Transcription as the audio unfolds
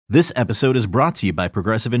This episode is brought to you by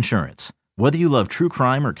Progressive Insurance. Whether you love true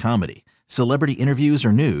crime or comedy, celebrity interviews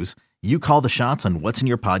or news, you call the shots on what's in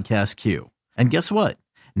your podcast queue. And guess what?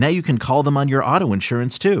 Now you can call them on your auto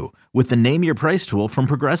insurance too with the Name Your Price tool from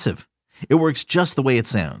Progressive. It works just the way it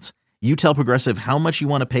sounds. You tell Progressive how much you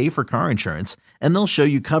want to pay for car insurance, and they'll show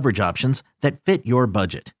you coverage options that fit your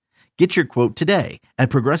budget. Get your quote today at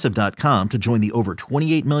Progressive.com to join the over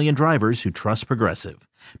 28 million drivers who trust Progressive.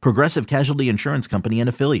 Progressive Casualty Insurance Company and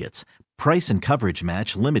Affiliates. Price and coverage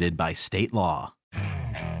match limited by state law.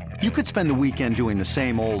 You could spend the weekend doing the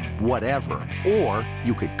same old whatever, or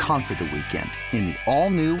you could conquer the weekend in the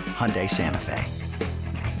all-new Hyundai Santa Fe.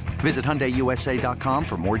 Visit HyundaiUSA.com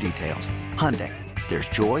for more details. Hyundai, there's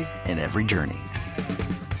joy in every journey.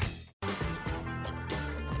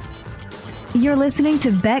 You're listening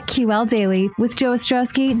to BetQL Daily with Joe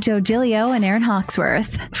Ostrowski, Joe Giglio, and Aaron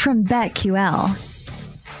Hawksworth from BetQL.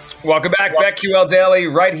 Welcome back, BetQL Daily,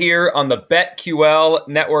 right here on the BetQL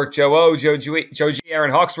Network. Joe O, Joe G,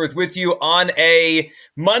 Aaron Hawksworth with you on a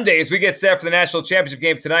Monday as we get set for the national championship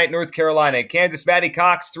game tonight, North Carolina and Kansas. Matty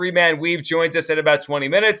Cox, three-man weave, joins us in about 20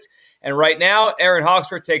 minutes. And right now, Aaron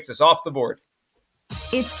Hawksworth takes us off the board.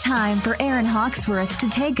 It's time for Aaron Hawksworth to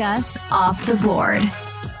take us off the board.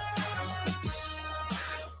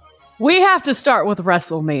 We have to start with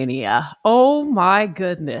WrestleMania. Oh my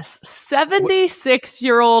goodness.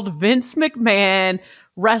 76-year-old Vince McMahon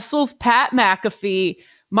wrestles Pat McAfee.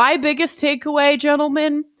 My biggest takeaway,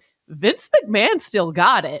 gentlemen, Vince McMahon still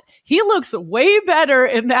got it. He looks way better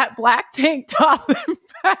in that black tank top than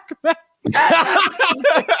Pat McAfee.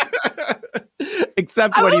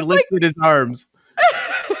 Except when he lifted his arms.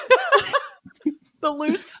 The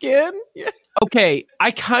loose skin. Yeah. Okay,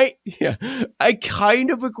 I kind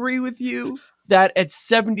of agree with you that at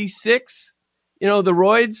 76, the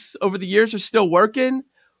roids over the years are still working.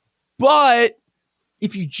 But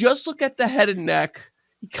if you just look at the head and neck,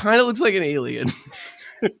 he kind of looks like an alien.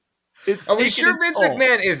 Are we sure Vince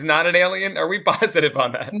McMahon is not an alien? Are we positive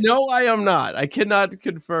on that? No, I am not. I cannot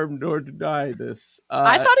confirm nor deny this.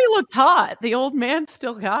 I thought he looked hot. The old man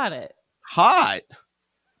still got it. Hot?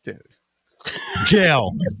 Dude.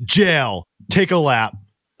 Jail. Take a lap.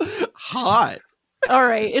 Hot. All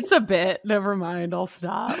right, it's a bit. Never mind. I'll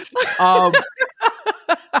stop.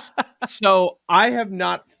 So I have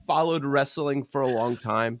not followed wrestling for a long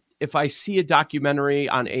time. If I see a documentary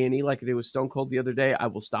on A&E like I did with Stone Cold the other day, I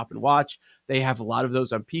will stop and watch. They have a lot of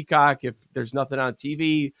those on Peacock. If there's nothing on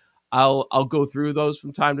TV, I'll go through those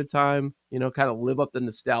from time to time, kind of live up the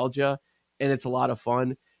nostalgia, and it's a lot of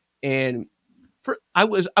fun. And I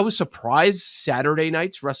was surprised Saturday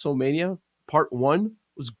night's WrestleMania Part 1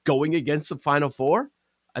 was going against the Final Four.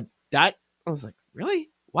 I was like, really?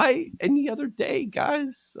 Why any other day,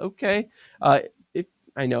 guys? Okay. I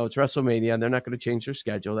know it's WrestleMania and they're not going to change their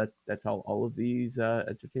schedule. That's how all of these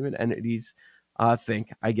entertainment entities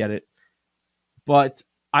think. I get it. But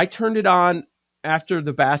I turned it on after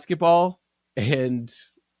the basketball and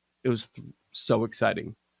it was so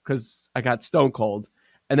exciting because I got Stone Cold.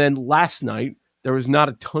 And then last night, there was not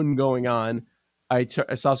a ton going on. I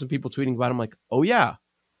saw some people tweeting about it. I'm like, oh, yeah,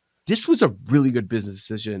 this was a really good business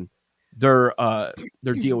decision. Their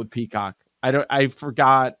deal with Peacock. I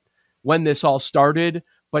forgot when this all started,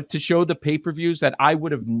 but to show the pay-per-views that I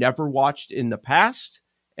would have never watched in the past,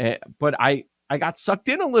 but I got sucked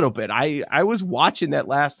in a little bit. I was watching that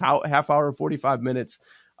last half hour, 45 minutes.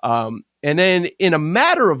 And then in a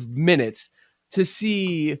matter of minutes to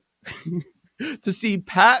see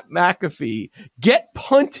Pat McAfee get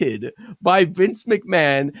punted by Vince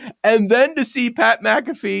McMahon, and then to see Pat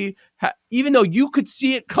McAfee, even though you could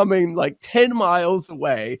see it coming like 10 miles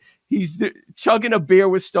away, he's chugging a beer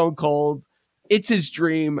with Stone Cold. It's his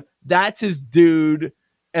dream. That's his dude.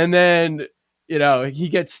 And then, he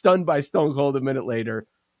gets stunned by Stone Cold a minute later.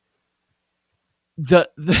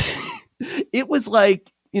 It was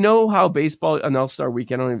like, how baseball on All-Star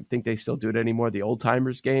Weekend, I don't even think they still do it anymore, the old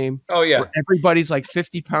timers game. Oh yeah. Where everybody's like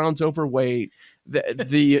 50 pounds overweight.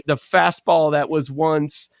 The fastball that was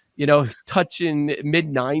once, touching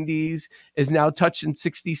mid-90s is now touching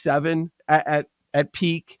 67 at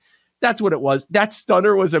peak. That's what it was. That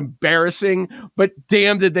stunner was embarrassing, but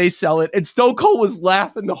damn did they sell it. And Stone Cold was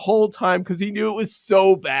laughing the whole time because he knew it was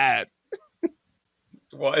so bad.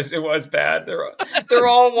 It was bad. They're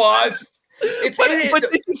all washed. But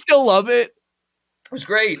did you still love it? It was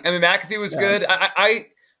great. I mean, McAfee was good. The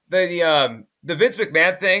Vince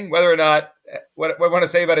McMahon thing, whether or not what I want to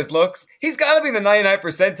say about his looks, he's got to be in the 99th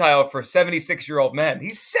percentile for 76-year-old men.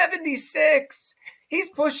 He's 76. He's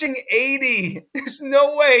pushing 80. There's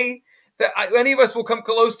no way that any of us will come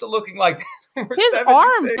close to looking like that. His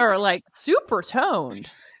arms are like super toned.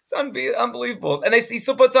 unbelievable. And he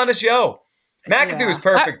still puts on a show. McAfee was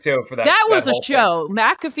perfect too for that. That was a whole show. Thing.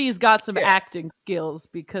 McAfee's got some acting skills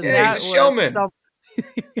because he's a showman.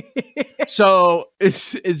 So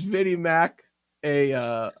is Vinnie Mac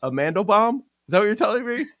a Mandelbaum? Is that what you're telling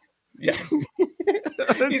me? Yes.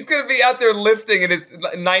 He's going to be out there lifting and is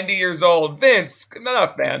 90 years old. Vince,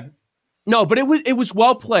 enough, man. No, but it was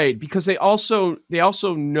well played because they also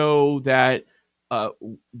know that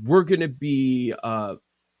we're going to be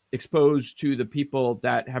exposed to the people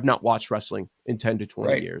that have not watched wrestling in 10 to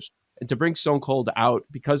 20 years. And to bring Stone Cold out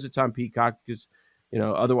because it's on Peacock, because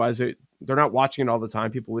otherwise they're not watching it all the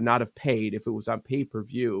time. People would not have paid if it was on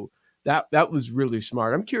pay-per-view. That was really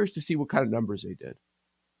smart. I'm curious to see what kind of numbers they did.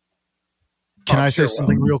 Can I say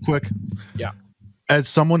something real quick? Yeah. As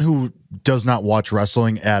someone who does not watch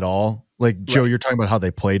wrestling at all, like Joe, you're talking about how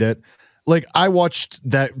they played it. Like I watched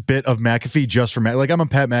that bit of McAfee just for like I'm a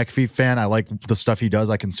Pat McAfee fan. I like the stuff he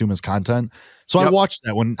does. I consume his content. So I watched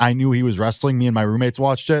that when I knew he was wrestling. Me and my roommates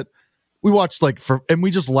watched it. We watched and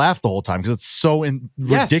we just laughed the whole time because it's so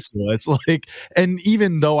ridiculous. Like, and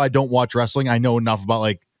even though I don't watch wrestling, I know enough about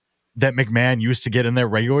like that McMahon used to get in there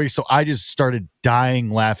regularly. So I just started dying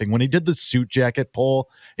laughing when he did the suit jacket pull.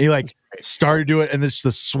 He like started to do it, and the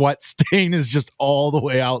sweat stain is just all the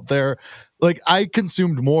way out there. Like I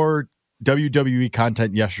consumed more WWE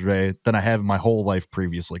content yesterday than I have in my whole life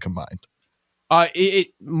previously combined.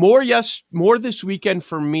 More this weekend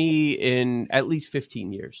for me in at least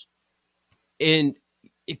 15 years. And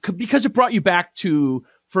it could, because it brought you back to,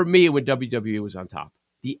 for me, when WWE was on top,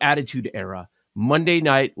 the Attitude Era. Monday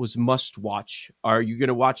night was must watch. Are you going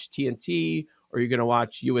to watch TNT or are you going to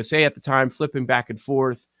watch USA at the time, flipping back and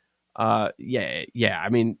forth? Yeah. I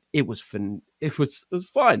mean, it was fun. It was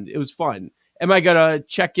fun. It was fun. Am I going to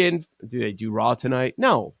check in? Do they do Raw tonight?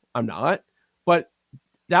 No, I'm not. But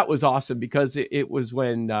that was awesome because it was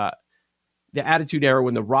when the Attitude Era,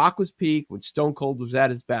 when The Rock was peak, when Stone Cold was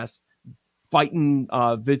at his best, fighting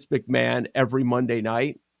Vince McMahon every Monday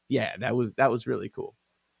night. Yeah, that was really cool.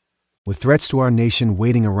 With threats to our nation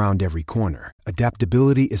waiting around every corner,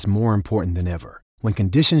 adaptability is more important than ever. When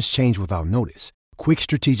conditions change without notice, quick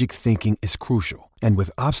strategic thinking is crucial. And with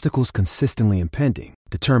obstacles consistently impending,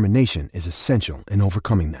 determination is essential in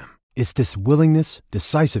overcoming them. It's this willingness,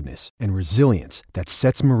 decisiveness, and resilience that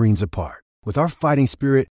sets Marines apart. With our fighting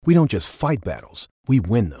spirit, we don't just fight battles, we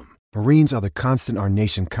win them. Marines are the constant our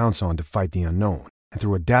nation counts on to fight the unknown. And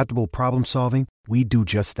through adaptable problem solving, we do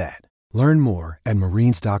just that. Learn more at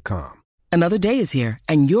Marines.com. Another day is here,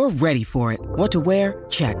 and you're ready for it. What to wear?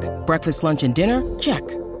 Check. Breakfast, lunch, and dinner? Check.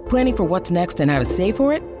 Planning for what's next and how to save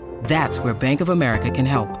for it? That's where Bank of America can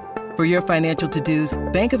help. For your financial to-dos,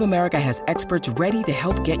 Bank of America has experts ready to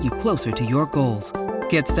help get you closer to your goals.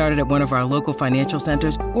 Get started at one of our local financial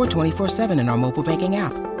centers or 24/7 in our mobile banking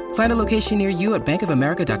app. Find a location near you at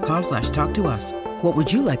bankofamerica.com/talktous. What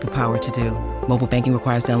would you like the power to do? Mobile banking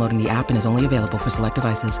requires downloading the app and is only available for select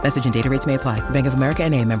devices. Message and data rates may apply. Bank of America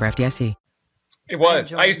NA, member FDIC. It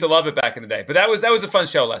was. I used to love it back in the day. But that was a fun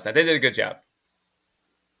show last night. They did a good job.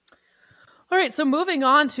 All right, so moving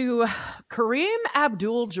on to Kareem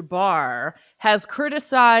Abdul-Jabbar has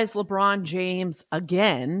criticized LeBron James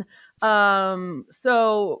again.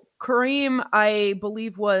 So Kareem, I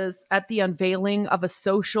believe, was at the unveiling of a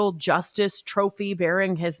social justice trophy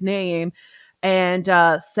bearing his name and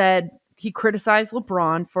said he criticized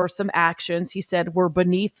LeBron for some actions. He said we're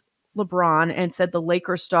beneath LeBron and said the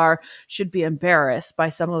Lakers star should be embarrassed by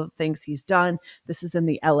some of the things he's done. This is in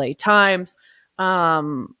the LA Times.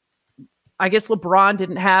 I guess LeBron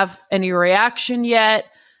didn't have any reaction yet,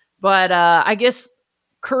 but I guess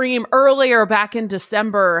Kareem earlier back in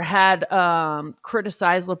December had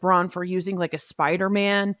criticized LeBron for using like a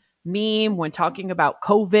Spider-Man meme when talking about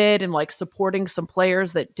COVID and like supporting some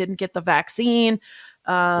players that didn't get the vaccine.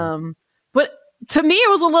 But to me, it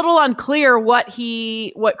was a little unclear what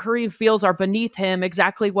Kareem feels are beneath him,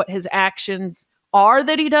 exactly what his actions are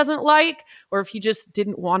that he doesn't like, or if he just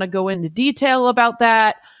didn't want to go into detail about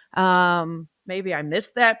that. Maybe I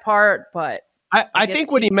missed that part, but I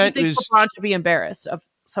think what he meant was LeBron should be embarrassed of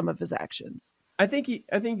some of his actions. I think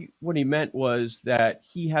what he meant was that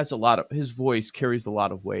he has his voice carries a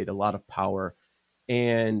lot of weight, a lot of power,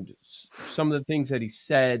 and some of the things that he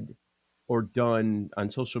said or done on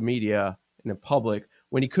social media and in public,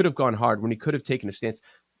 when he could have gone hard, when he could have taken a stance.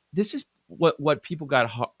 This is what people got.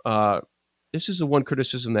 This is the one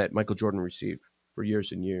criticism that Michael Jordan received for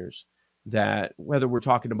years and years. That whether we're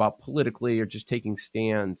talking about politically or just taking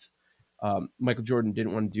stands, Michael Jordan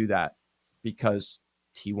didn't want to do that because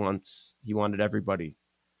he wanted everybody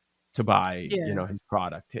to buy, his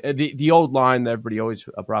product. The old line that everybody always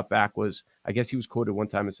brought back was, I guess he was quoted one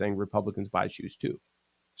time as saying Republicans buy shoes too.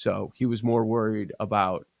 So he was more worried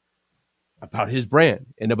about his brand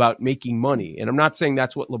and about making money. And I'm not saying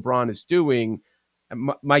that's what LeBron is doing.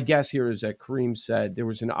 My guess here is that Kareem said there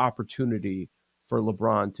was an opportunity for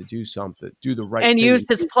LeBron to do something, do the right thing. And use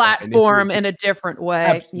his platform in a different way.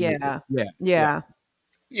 Absolutely.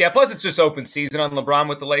 Yeah. Plus, it's just open season on LeBron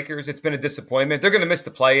with the Lakers. It's been a disappointment. They're going to miss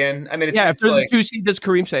the play-in. I mean, if there's a 2 seed, does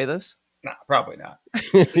Kareem say this? No, probably not.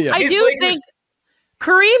 I do think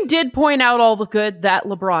Kareem did point out all the good that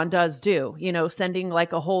LeBron does do. Sending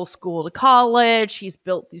like a whole school to college. He's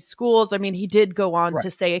built these schools. I mean, he did go on to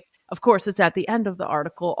say, of course, it's at the end of the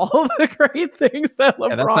article, all the great things that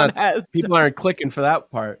LeBron has. People aren't clicking for that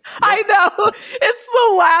part. I know. It's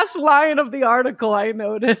the last line of the article I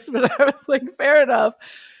noticed, but I was like, fair enough.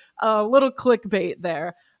 A little clickbait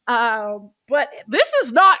there. But this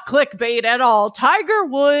is not clickbait at all. Tiger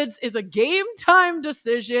Woods is a game time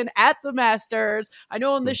decision at the Masters. I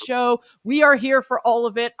know on this show, we are here for all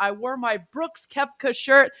of it. I wore my Brooks Koepka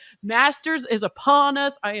shirt. Masters is upon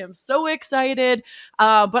us. I am so excited.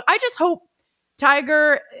 But I just hope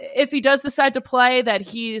Tiger, if he does decide to play, that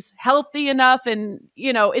he's healthy enough and,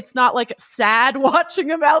 it's not like sad watching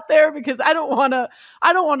him out there, because I don't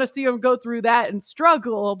want to see him go through that and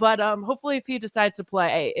struggle. But hopefully if he decides to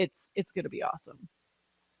play, it's going to be awesome.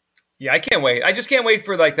 Yeah, I can't wait. I just can't wait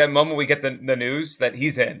for like that moment we get the news that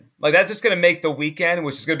he's in. Like that's just going to make the weekend,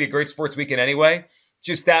 which is going to be a great sports weekend anyway,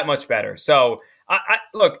 just that much better. So I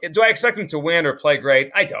look, do I expect him to win or play great?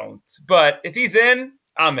 I don't. But if he's in,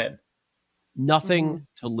 I'm in. Nothing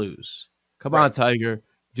to lose. Come on, Tiger.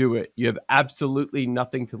 Do it. You have absolutely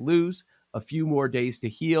nothing to lose. A few more days to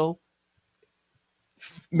heal.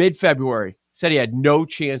 Mid-February. Said he had no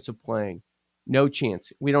chance of playing. No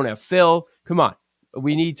chance. We don't have Phil. Come on.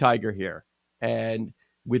 We need Tiger here. And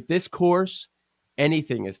with this course,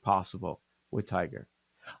 anything is possible with Tiger.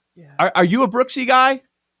 Yeah. Are you a Brooksy guy?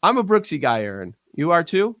 I'm a Brooksy guy, Aaron. You are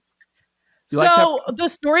too? The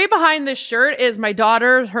story behind this shirt is my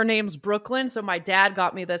daughter, her name's Brooklyn, so my dad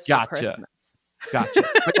got me this for Christmas. Gotcha.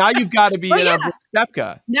 But now you've got to be in on Brooks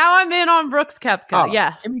Koepka. Now I'm in on Brooks Koepka,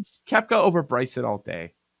 yes. I mean, Koepka over Bryson all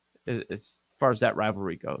day, as far as that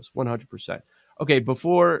rivalry goes, 100%. Okay,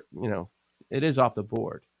 before, it is off the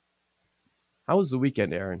board. How was the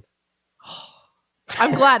weekend, Aaron?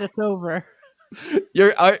 I'm glad it's over.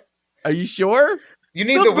 Are you sure? You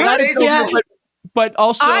need the weekdays? But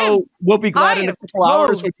also, we'll be glad in a couple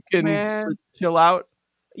hours when you can chill out.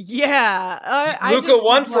 Yeah. Luka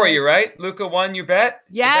won for you, right? Luka won your bet?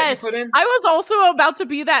 Yes. The bet you put in? I was also about to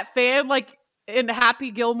be that fan, like, in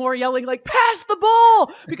Happy Gilmore yelling, like, pass the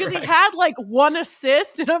ball! Because he had, like, one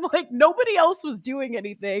assist, and I'm like, nobody else was doing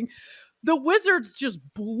anything. The Wizards just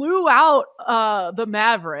blew out the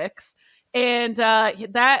Mavericks, and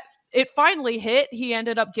it finally hit. He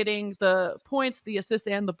ended up getting the points, the assists,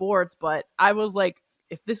 and the boards. But I was like,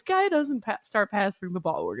 if this guy doesn't start passing the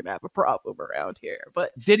ball, we're going to have a problem around here.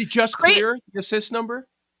 But did he just clear the assist number?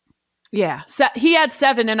 Yeah. He had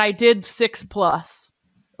 7, and I did 6+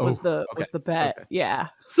 was the bet. Okay. Yeah.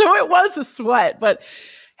 So it was a sweat. But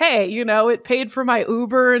hey, it paid for my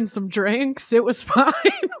Uber and some drinks. It was fine.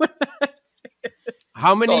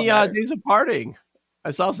 How many days of partying? I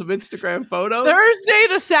saw some Instagram photos. Thursday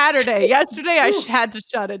to Saturday. Yesterday, I had to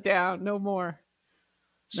shut it down. No more.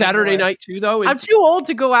 Saturday night too, though? I'm too old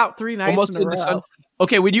to go out 3 nights in a row.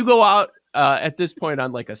 Okay, when you go out at this point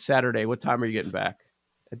on like a Saturday, what time are you getting back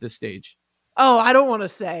at this stage? Oh, I don't want to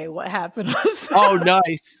say what happened. Oh,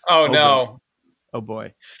 nice. Oh, no. Boy. Oh,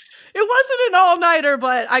 boy. It wasn't an all-nighter,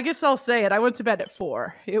 but I guess I'll say it. I went to bed at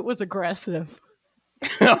 4. It was aggressive.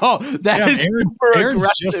 Is Aaron's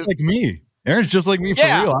just like me. Aaron's just like me for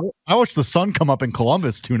real. I watched the sun come up in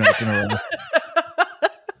Columbus 2 nights in a row.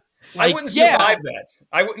 I wouldn't survive that.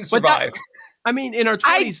 I wouldn't survive. I mean, in our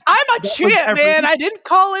 20s. I'm a champ, man. I didn't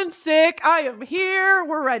call in sick. I am here.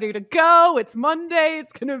 We're ready to go. It's Monday.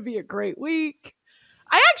 It's going to be a great week.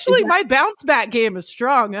 My bounce back game is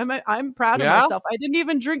strong. I'm proud of myself. I didn't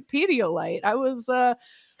even drink Pedialyte. I was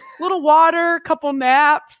little water, couple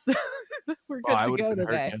naps. We're good to go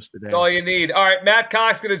today. That's all you need. All right, Matt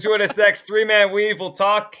Cox going to join us next. 3-Man Weave. We'll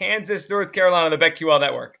talk Kansas, North Carolina on the BetQL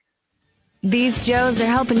Network. These Joes are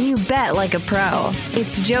helping you bet like a pro.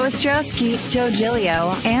 It's Joe Ostrowski, Joe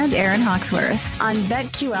Giglio, and Aaron Hawksworth on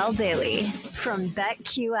BetQL Daily from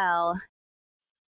BetQL.